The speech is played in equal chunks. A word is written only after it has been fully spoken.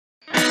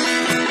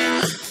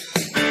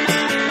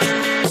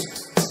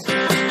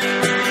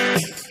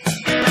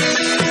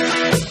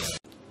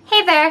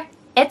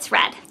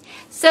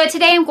So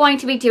today I'm going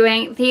to be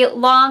doing the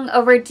long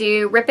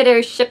overdue Rip It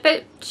or Ship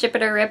It,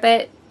 Rip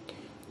It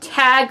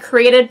tag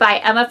created by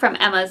Emma from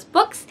Emma's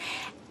Books.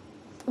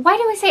 Why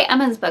do I say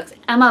Emma's Books?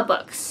 Emma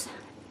Books.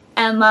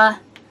 Emma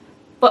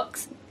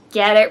Books.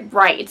 Get it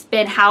right. It's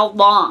been how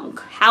long?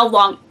 How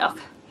long?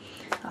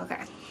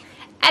 Okay.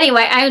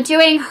 Anyway, I'm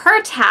doing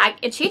her tag,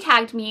 and she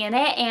tagged me in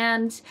it,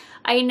 and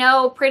I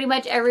know pretty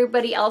much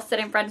everybody else that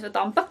I'm friends with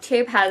on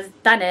BookTube has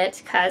done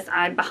it because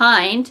I'm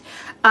behind.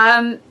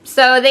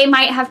 So they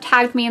might have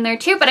tagged me in there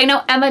too, but I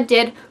know Emma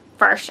did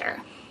for sure.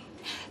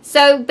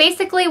 So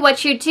basically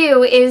what you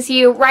do is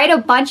you write a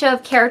bunch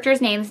of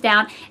characters' names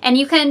down, and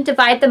you can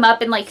divide them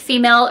up in like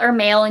female or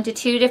male into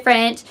two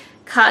different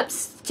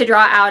cups to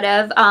draw out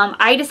of.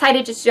 I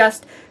decided to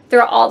just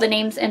throw all the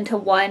names into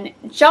one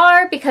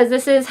jar because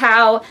this is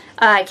how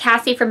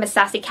Cassie from Miss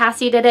Sassy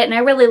Cassie did it, and I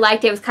really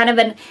liked it. It was kind of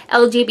an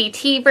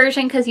LGBT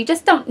version because you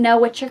just don't know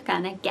what you're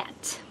gonna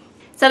get.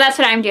 So that's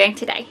what I'm doing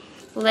today.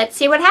 Let's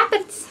see what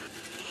happens.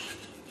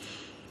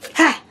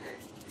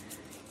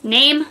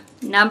 Name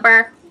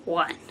number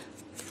 1.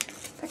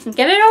 If I can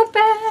get it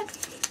open.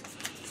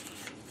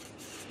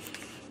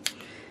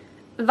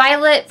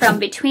 Violet from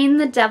Between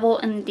the Devil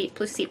and the Deep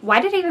Blue Sea. Why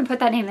did I even put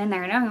that name in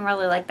there? I don't even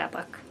really like that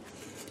book.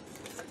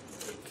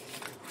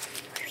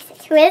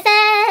 Who is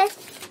it?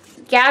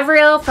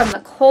 Gavriel from The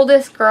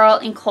Coldest Girl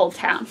in Cold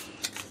Town.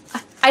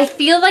 I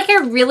feel like I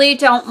really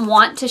don't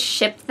want to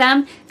ship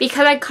them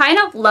because I kind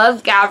of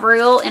love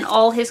Gavriel and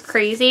all his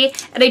crazy,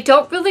 and I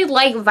don't really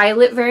like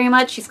Violet very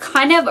much. She's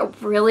kind of a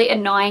really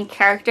annoying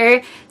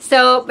character.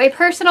 So my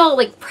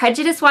personal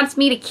prejudice wants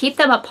me to keep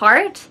them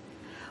apart.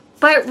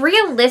 But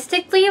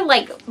realistically,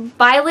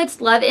 Violet's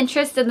love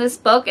interest in this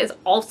book is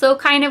also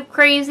kind of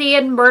crazy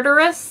and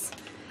murderous.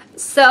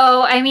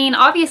 So, I mean,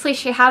 obviously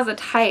she has a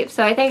type,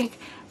 so I think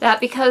that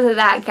because of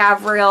that,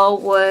 Gavriel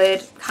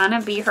would kind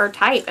of be her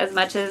type, as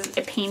much as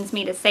it pains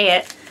me to say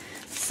it.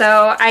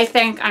 So I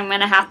think I'm going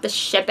to have to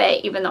ship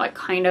it, even though I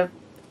kind of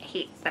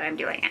hate that I'm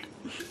doing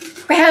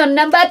it. Round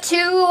number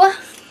 2.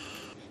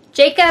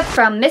 Jacob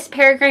from Miss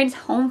Peregrine's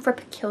Home for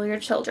Peculiar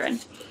Children.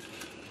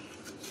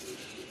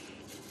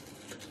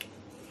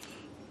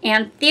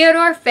 And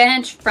Theodore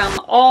Finch from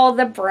All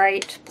the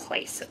Bright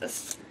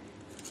Places.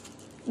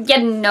 Yeah,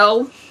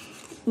 no.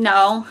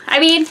 I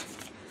mean,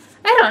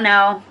 I don't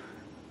know.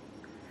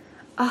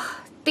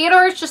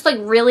 Theodore is just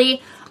really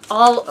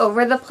all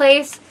over the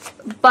place,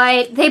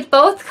 but they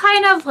both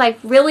kind of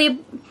really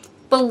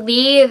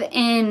believe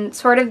in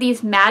sort of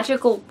these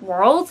magical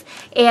worlds,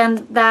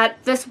 and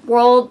that this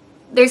world,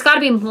 there's got to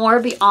be more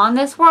beyond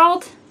this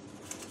world.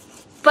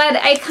 But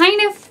I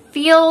kind of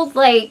feel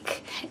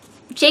like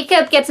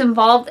Jacob gets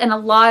involved in a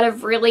lot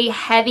of really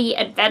heavy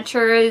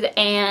adventures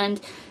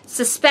and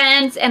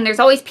suspense, and there's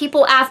always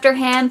people after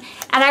him,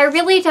 and I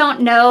really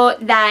don't know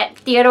that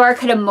Theodore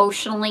could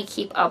emotionally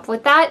keep up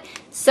with that.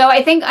 So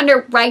I think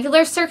under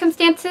regular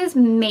circumstances,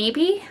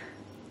 maybe,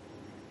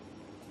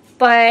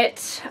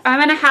 but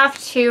I'm gonna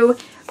have to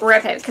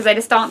rip it because I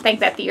just don't think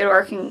that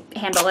Theodore can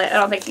handle it. I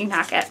don't think he can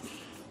hack it.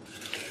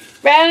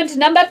 Round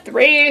number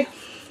 3.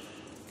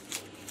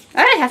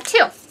 I have 2.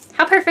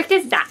 How perfect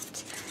is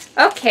that?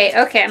 Okay,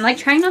 I'm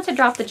trying not to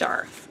drop the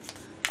jar.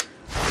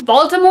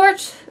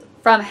 Voldemort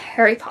from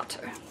Harry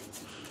Potter.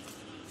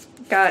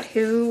 God,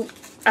 who...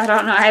 I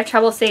don't know. I have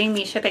trouble seeing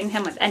me shipping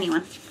him with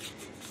anyone.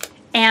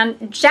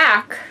 And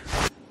Jack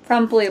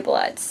from Blue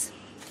Bloods.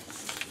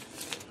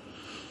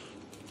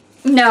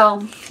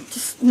 No.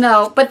 Just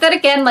no. But then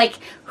again,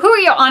 who are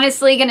you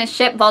honestly going to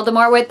ship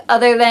Voldemort with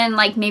other than,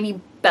 maybe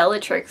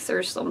Bellatrix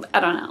or something? I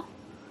don't know.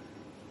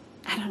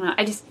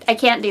 I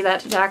can't do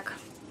that to Jack.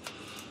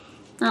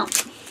 No.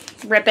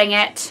 Ripping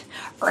it.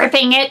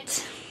 Ripping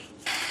it.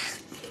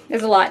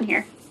 There's a lot in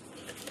here.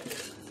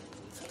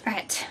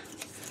 Alright.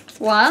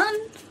 1.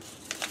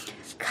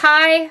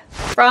 Kai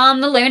from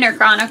the Lunar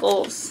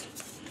Chronicles.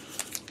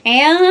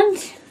 And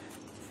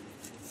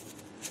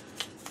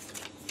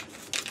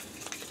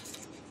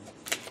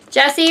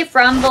Jesse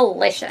from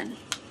Volition.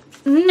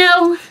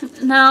 No.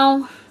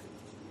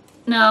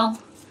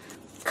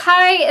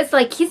 Kai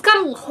is he's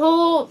got a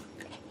whole...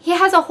 He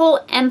has a whole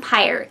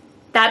empire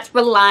that's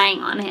relying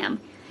on him.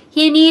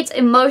 He needs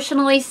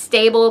emotionally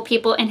stable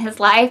people in his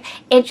life,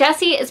 and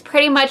Jesse is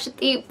pretty much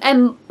the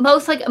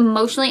most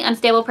emotionally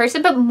unstable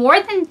person. But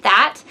more than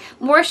that,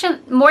 more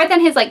than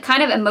his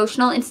kind of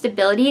emotional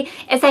instability,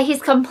 is that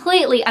he's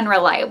completely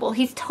unreliable.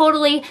 He's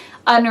totally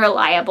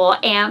unreliable,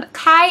 and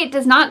Kai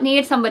does not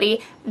need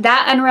somebody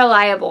that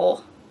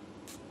unreliable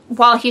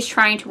while he's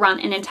trying to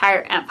run an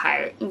entire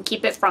empire and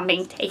keep it from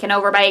being taken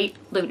over by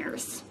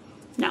Lunars.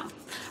 No.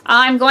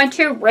 I'm going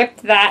to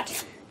rip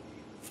that.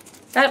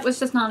 That was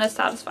just not as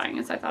satisfying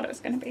as I thought it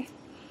was going to be.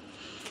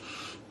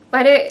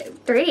 But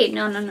 3.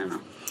 No.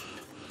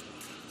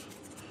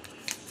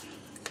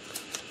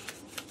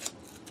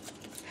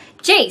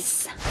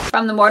 Jace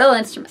from the Mortal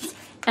Instruments.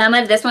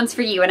 Emma, this one's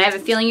for you, and I have a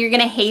feeling you're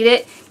gonna hate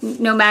it.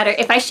 No matter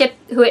if I ship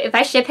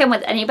him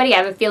with anybody, I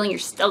have a feeling you're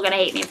still gonna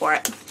hate me for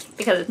it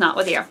because it's not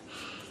with you.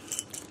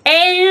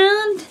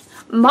 And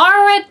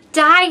Mara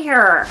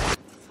Dyer.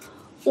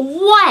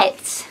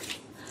 What?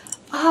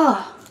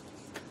 Oh.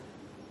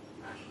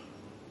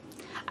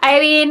 I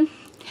mean,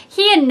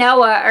 he and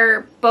Noah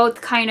are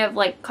both kind of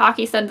like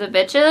cocky sons of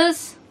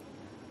bitches.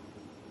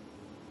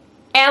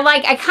 And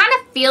like, I kind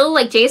of feel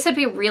like Jace would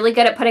be really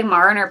good at putting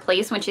Mara in her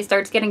place when she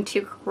starts getting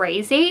too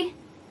crazy.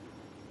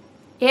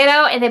 You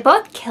know, and they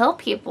both kill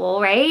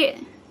people,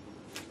 right?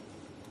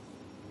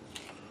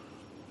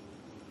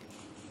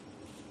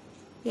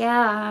 Yeah,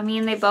 I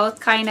mean, they both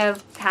kind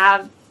of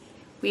have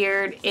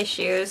weird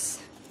issues.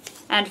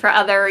 And for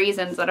other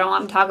reasons that I don't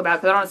want to talk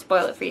about because I don't want to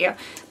spoil it for you.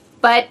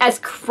 But as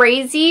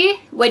crazy,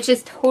 which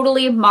is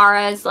totally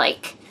Mara's,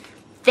 like,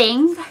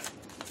 thing.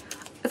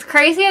 As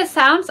crazy as it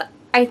sounds,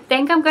 I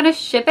think I'm going to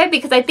ship it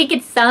because I think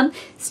in some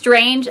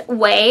strange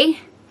way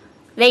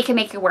they can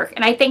make it work.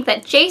 And I think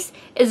that Jace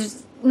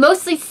is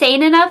mostly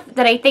sane enough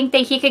that I think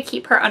that he could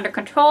keep her under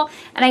control.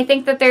 And I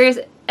think that there's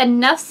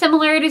enough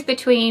similarities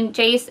between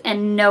Jace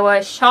and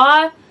Noah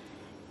Shaw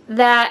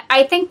that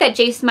I think that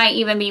Jace might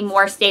even be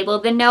more stable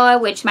than Noah,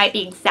 which might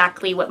be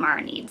exactly what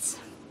Mara needs.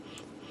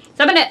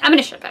 So I'm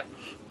gonna ship it.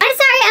 I'm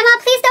sorry, Emma,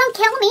 please don't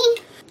kill me.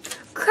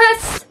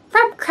 Cress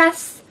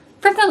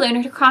from the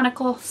Lunar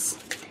Chronicles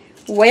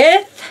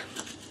with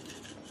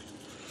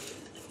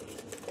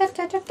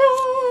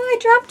I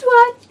dropped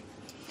one.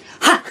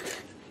 Ha!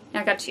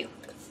 Now I got two.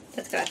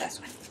 Let's go with this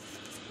one.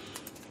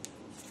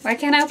 Why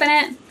can't I open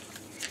it?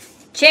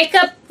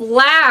 Jacob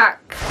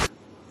Black.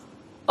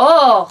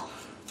 Oh.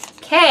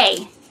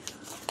 Okay.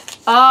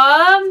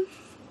 I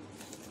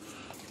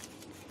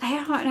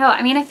don't know.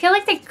 I mean, I feel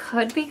like they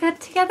could be good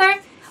together,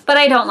 but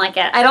I don't like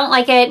it. I don't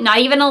like it, not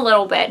even a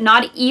little bit.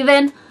 Not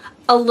even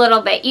a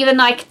little bit. Even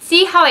though I could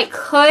see how it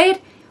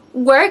could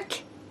work,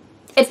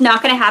 it's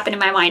not going to happen in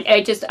my mind.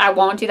 I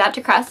won't do that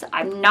to Cress.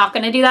 I'm not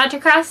going to do that to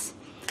Cress.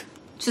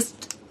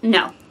 Just,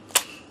 no.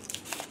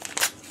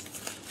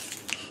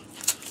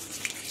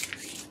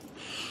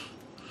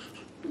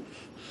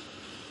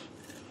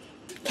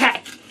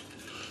 Okay.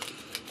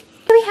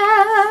 We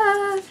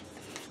have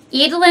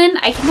Edelyn.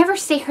 I can never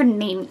say her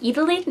name.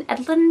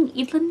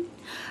 Edelyn?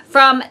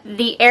 From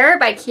The Air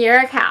by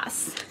Kiera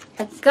Cass.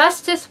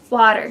 Augustus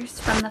Waters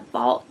from The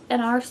Fault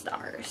in Our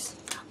Stars.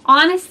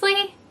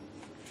 Honestly,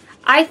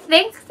 I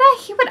think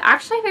that he would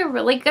actually be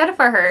really good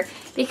for her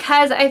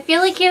because I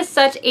feel like he has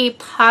such a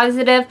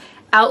positive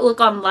outlook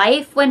on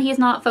life when he's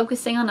not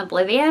focusing on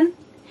Oblivion.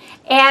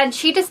 And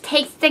she just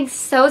takes things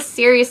so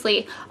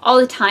seriously all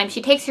the time.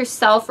 She takes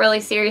herself really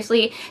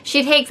seriously.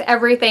 She takes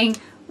everything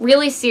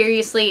really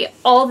seriously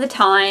all the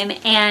time.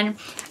 And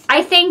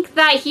I think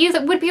that he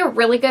would be a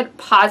really good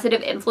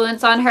positive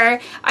influence on her.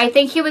 I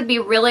think he would be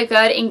really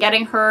good in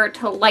getting her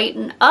to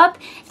lighten up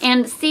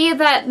and see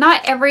that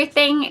not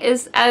everything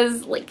is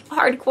as like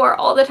hardcore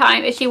all the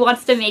time as she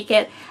wants to make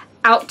it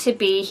out to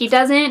be. He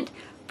doesn't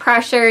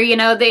pressure, you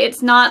know,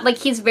 it's not like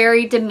he's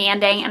very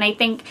demanding, and I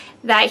think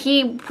that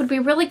he would be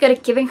really good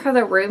at giving her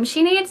the room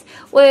she needs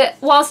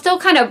while still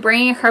kind of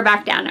bringing her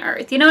back down to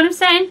earth. You know what I'm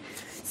saying?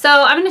 So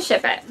I'm gonna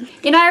ship it.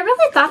 You know, I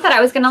really thought that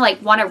I was gonna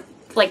like want to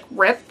like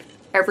rip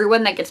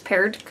everyone that gets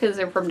paired because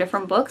they're from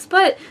different books,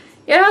 but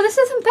you know, this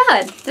isn't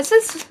bad. This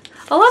is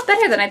a lot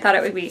better than I thought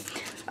it would be.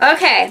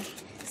 Okay,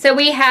 so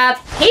we have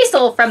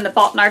Hazel from The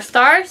Fault in Our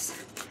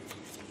Stars,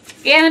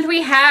 and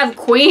we have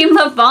Queen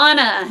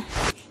Lavanna.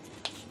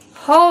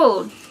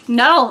 Oh,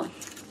 no.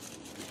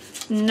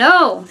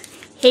 No.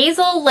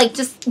 Hazel, like,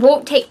 just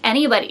won't take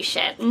anybody's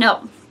shit.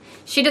 No.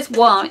 She just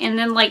won't. And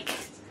then, like,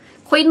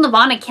 Queen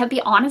Lavanna can't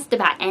be honest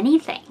about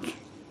anything.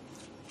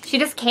 She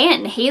just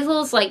can't.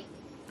 Hazel's, like,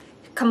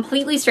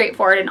 completely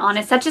straightforward and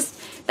honest.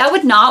 That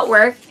would not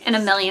work in a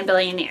million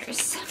billion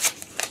years.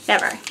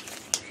 Never.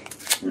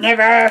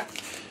 Never.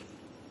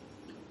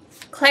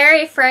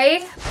 Clary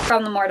Frey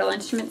from the Mortal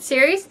Instruments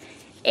series.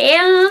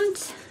 And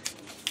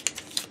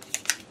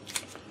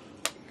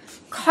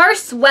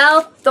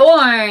Carswell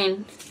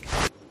Thorne.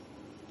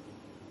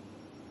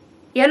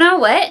 You know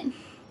what?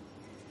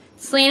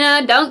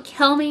 Selena, don't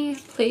kill me.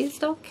 Please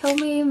don't kill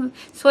me.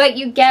 It's what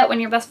you get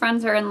when your best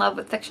friends are in love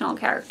with fictional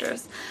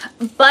characters.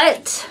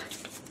 But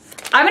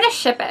I'm going to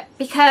ship it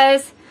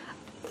because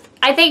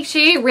I think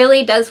she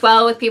really does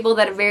well with people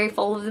that are very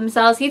full of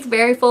themselves. He's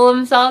very full of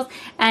himself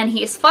and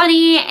he's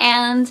funny,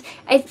 and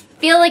I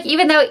feel like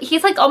even though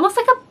he's like almost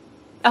like a,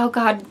 oh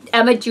God,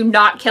 Emma, do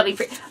not kill me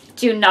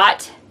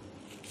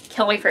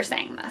for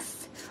saying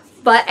this.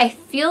 But I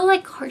feel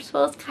like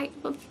Carswell is kind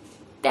of a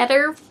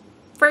better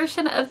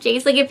version of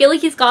Jace. Like, I feel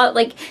like he's got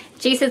like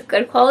Jace's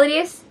good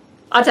qualities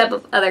on top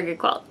of other good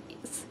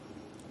qualities.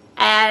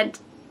 And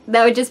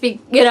that would just be,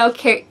 you know,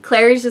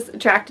 Claire's just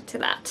attracted to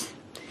that.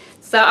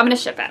 So I'm going to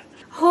ship it.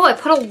 Oh, I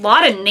put a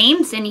lot of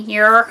names in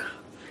here.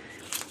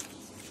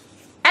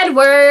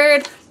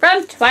 Edward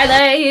from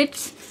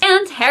Twilight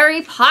and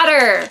Harry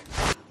Potter.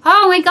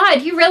 Oh my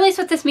God, you realize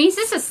what this means?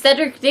 This is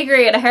Cedric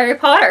Diggory and Harry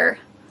Potter.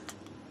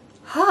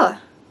 Huh.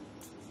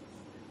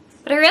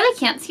 But I really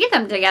can't see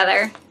them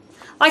together.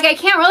 Like, I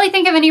can't really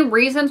think of any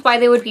reasons why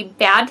they would be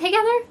bad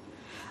together.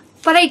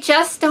 But I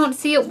just don't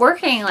see it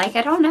working. Like,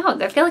 I don't know.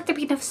 I feel like there'd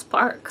be no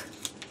spark.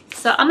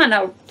 So I'm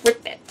gonna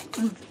rip it.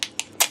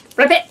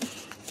 Rip it.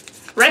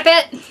 Rip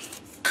it.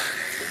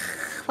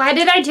 Why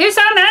did I do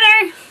so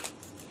many?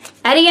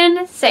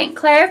 Etienne St.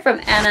 Clair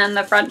from Anna and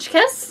the French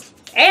Kiss.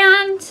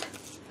 And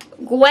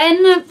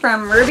Gwen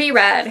from Ruby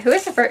Red. Who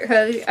is the first?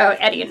 Oh,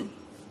 Etienne.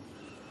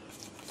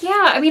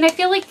 Yeah, I mean, I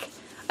feel like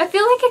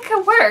it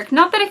could work.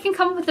 Not that I can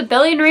come up with a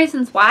billion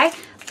reasons why,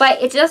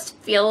 but it just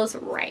feels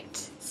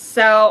right.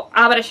 So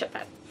I'm gonna ship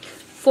it.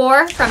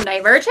 4 from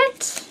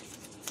Divergent.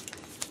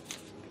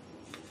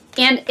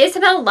 And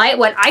Isabel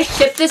Lightwood. I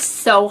ship this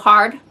so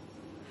hard.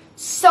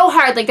 So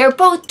hard. Like, they're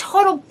both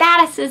total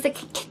badasses that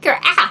can kick your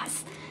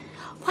ass.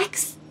 Like,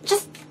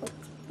 just...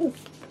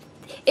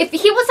 If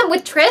he wasn't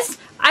with Tris,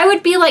 I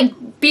would be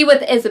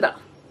with Isabel.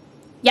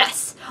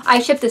 Yes.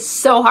 I ship this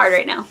so hard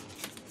right now.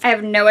 I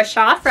have Noah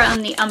Shaw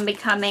from The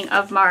Unbecoming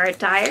of Mara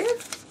Dyer.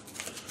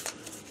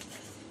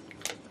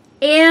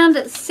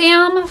 And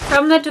Sam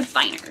from The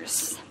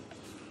Diviners.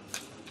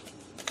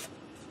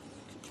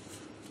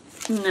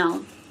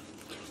 No.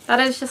 That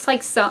is just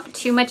like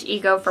too much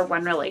ego for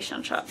one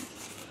relationship.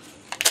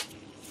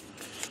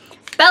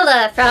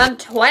 Bella from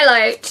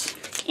Twilight.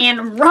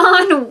 And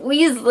Ron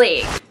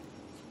Weasley.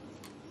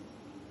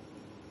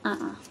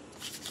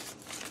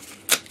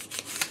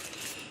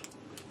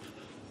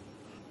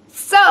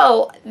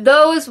 So,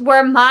 those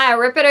were my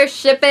Rip It or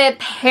Ship It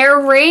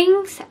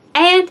pairings.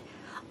 And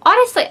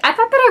honestly, I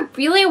thought that I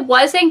really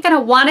wasn't going to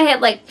want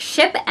to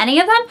ship any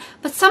of them.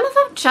 But some of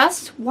them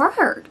just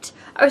worked.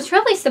 I was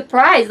really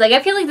surprised. Like,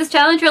 I feel like this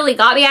challenge really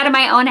got me out of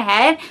my own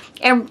head.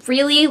 And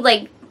really,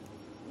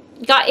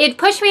 it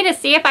pushed me to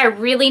see if I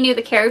really knew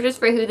the characters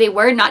for who they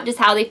were. Not just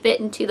how they fit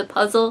into the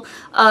puzzle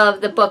of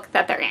the book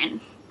that they're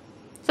in.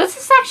 So this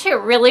is actually a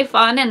really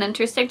fun and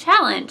interesting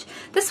challenge.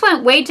 This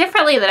went way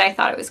differently than I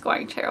thought it was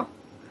going to.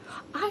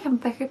 I am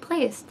very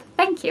pleased.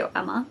 Thank you,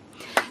 Emma.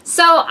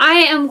 So I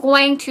am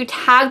going to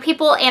tag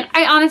people, and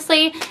I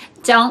honestly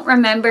don't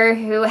remember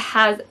who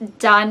has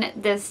done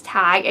this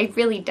tag. I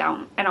really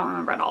don't. I don't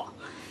remember at all.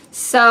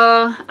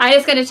 So I'm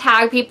just going to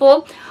tag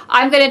people.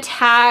 I'm going to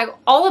tag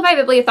all of my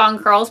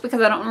Bibliothon girls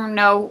because I don't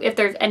know if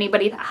there's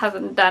anybody that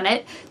hasn't done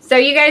it. So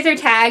you guys are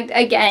tagged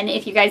again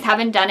if you guys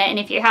haven't done it, and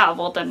if you have,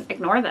 well then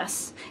ignore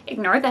this.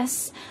 Ignore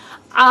this.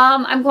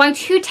 I'm going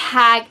to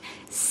tag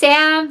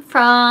Sam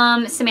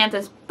from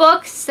Samantha's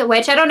Books,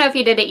 which I don't know if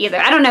you did it either.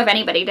 I don't know if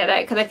anybody did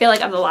it because I feel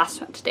like I'm the last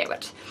one to do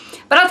it.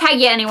 But I'll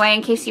tag you anyway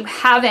in case you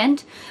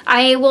haven't.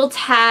 I will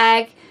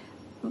tag...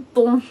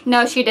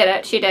 No, she did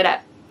it. She did it.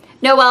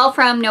 Noelle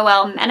from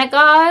Noelle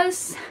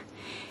Menegaz.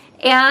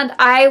 And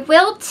I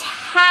will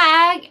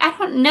tag... I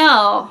don't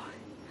know.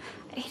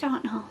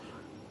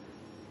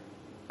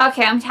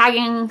 Okay, I'm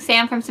tagging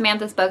Sam from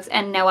Samantha's Books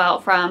and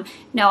Noelle from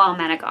Noelle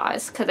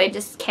Menegaz because I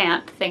just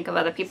can't think of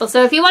other people.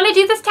 So if you want to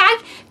do this tag,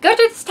 go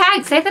do this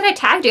tag. Say that I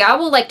tagged you. I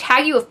will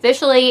tag you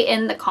officially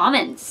in the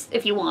comments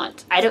if you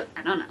want. I don't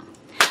know.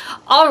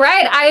 All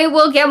right, I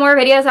will get more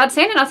videos out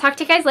soon, and I'll talk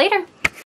to you guys later.